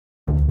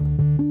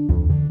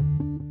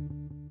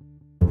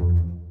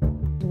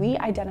we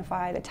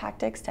identify the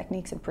tactics,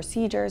 techniques, and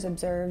procedures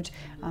observed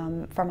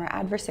from our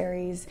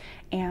adversaries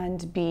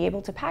and be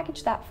able to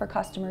package that for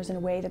customers in a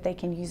way that they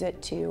can use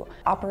it to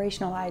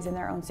operationalize in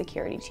their own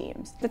security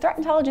teams. The threat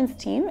intelligence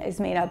team is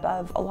made up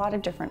of a lot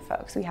of different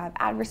folks. We have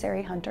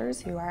adversary hunters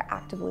who are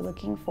actively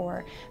looking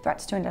for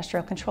threats to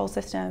industrial control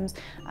systems,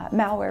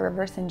 malware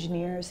reverse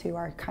engineers who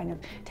are kind of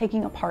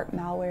taking apart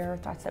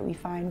malware threats that we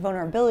find,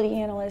 vulnerability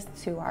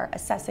analysts who are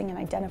assessing and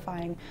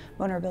identifying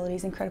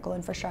vulnerabilities in critical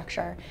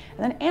infrastructure, and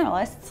then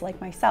analysts like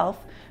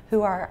myself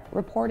who are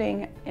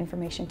reporting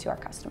information to our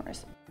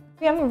customers.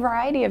 We have a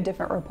variety of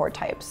different report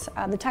types.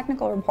 The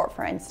technical report,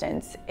 for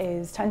instance,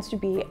 tends to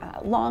be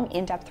long,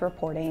 in-depth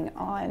reporting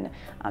on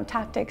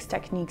tactics,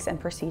 techniques, and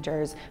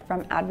procedures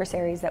from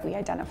adversaries that we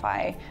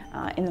identify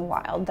in the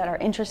wild that are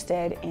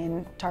interested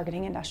in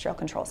targeting industrial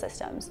control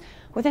systems.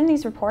 Within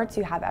these reports,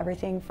 you have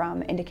everything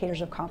from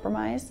indicators of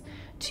compromise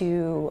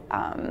to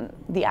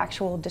the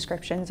actual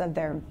descriptions of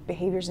their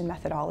behaviors and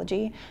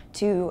methodology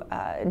to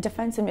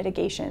defense and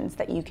mitigations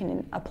that you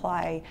can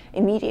apply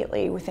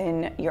immediately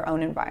within your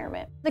own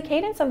environment. The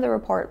cadence of the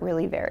report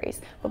really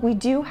varies, but we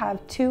do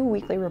have 2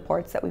 weekly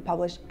reports that we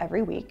publish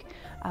every week.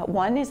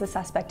 One is the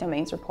suspect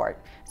domains report.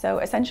 So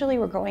essentially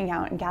we're going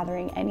out and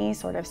gathering any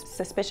sort of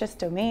suspicious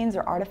domains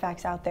or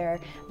artifacts out there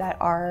that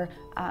are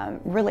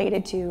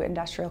related to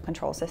industrial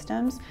control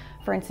systems.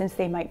 For instance,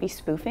 they might be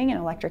spoofing an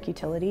electric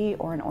utility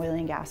or an oil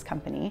and gas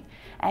company.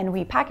 And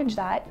we package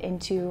that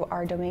into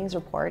our domains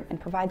report and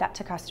provide that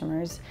to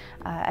customers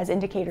as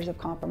indicators of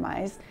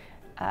compromise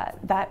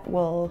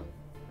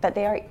that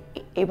they are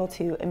able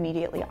to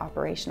immediately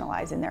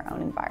operationalize in their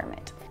own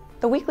environment.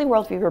 The weekly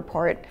Worldview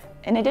report,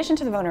 in addition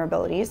to the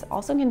vulnerabilities,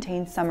 also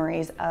contains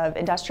summaries of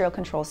industrial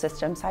control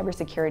system,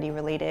 cybersecurity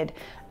related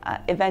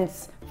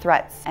events,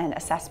 threats, and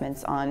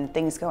assessments on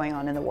things going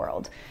on in the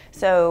world.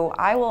 So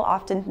I will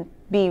often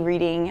be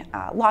reading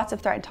lots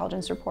of threat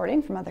intelligence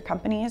reporting from other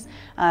companies,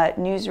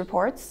 news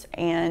reports,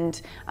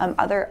 and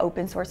other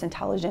open source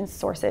intelligence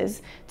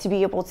sources to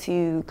be able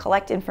to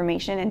collect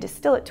information and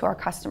distill it to our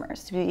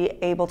customers, to be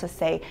able to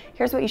say,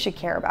 here's what you should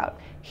care about,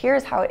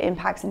 here's how it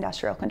impacts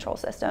industrial control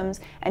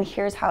systems, and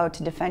here's how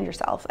to defend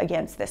yourself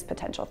against this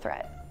potential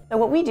threat. So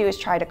what we do is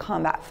try to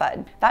combat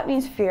FUD. That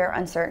means fear,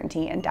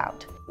 uncertainty, and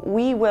doubt.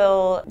 We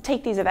will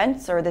take these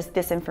events or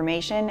this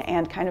information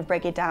and kind of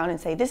break it down and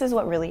say, this is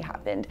what really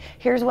happened.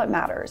 Here's what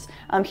matters.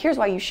 Here's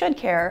why you should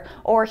care,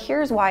 or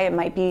here's why it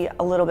might be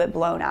a little bit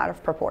blown out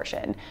of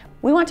proportion.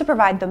 We want to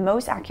provide the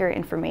most accurate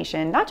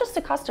information, not just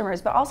to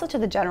customers, but also to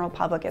the general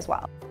public as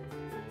well.